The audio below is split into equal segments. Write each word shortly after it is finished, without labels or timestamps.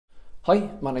Hi,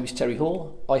 my name is Terry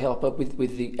Hall. I help up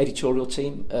with the editorial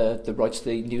team that writes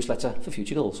the newsletter for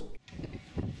Future Gulls.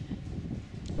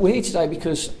 We're here today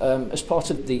because as part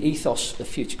of the ethos of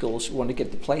Future Gulls, we want to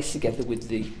get the players together with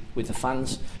the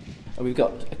fans. And we've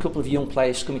got a couple of young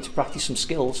players coming to practice some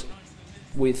skills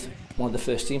with one of the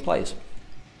first team players.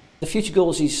 The Future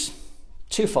Gulls is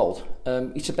twofold.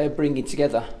 It's about bringing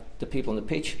together the people on the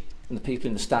pitch and the people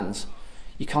in the stands.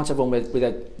 You can't have one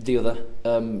without the other.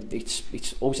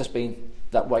 It's always has been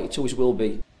that way. It always will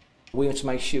be. We want to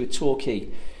make sure at Torquay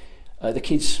the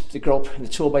kids that grow up in the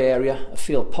Torbay area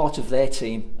feel part of their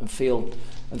team and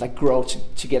they grow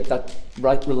to get that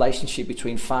right relationship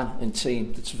between fan and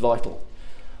team that's vital.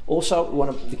 Also, we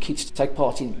want the kids to take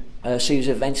part in a series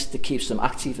of events that keeps them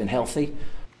active and healthy.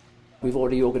 We've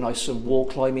already organised some wall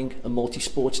climbing, a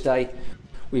multi-sports day.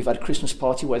 We've had a Christmas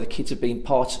party where the kids have been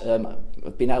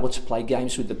been able to play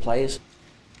games with the players.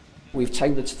 We've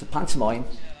taken them to the pantomime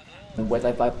and where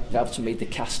they've been able to meet the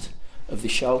cast of the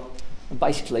show. And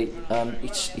basically,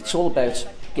 it's all about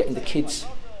getting the kids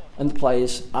and the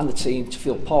players and the team to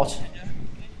feel part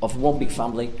of one big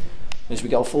family. As we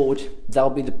go forward, they'll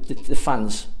be the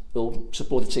fans who will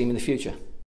support the team in the future.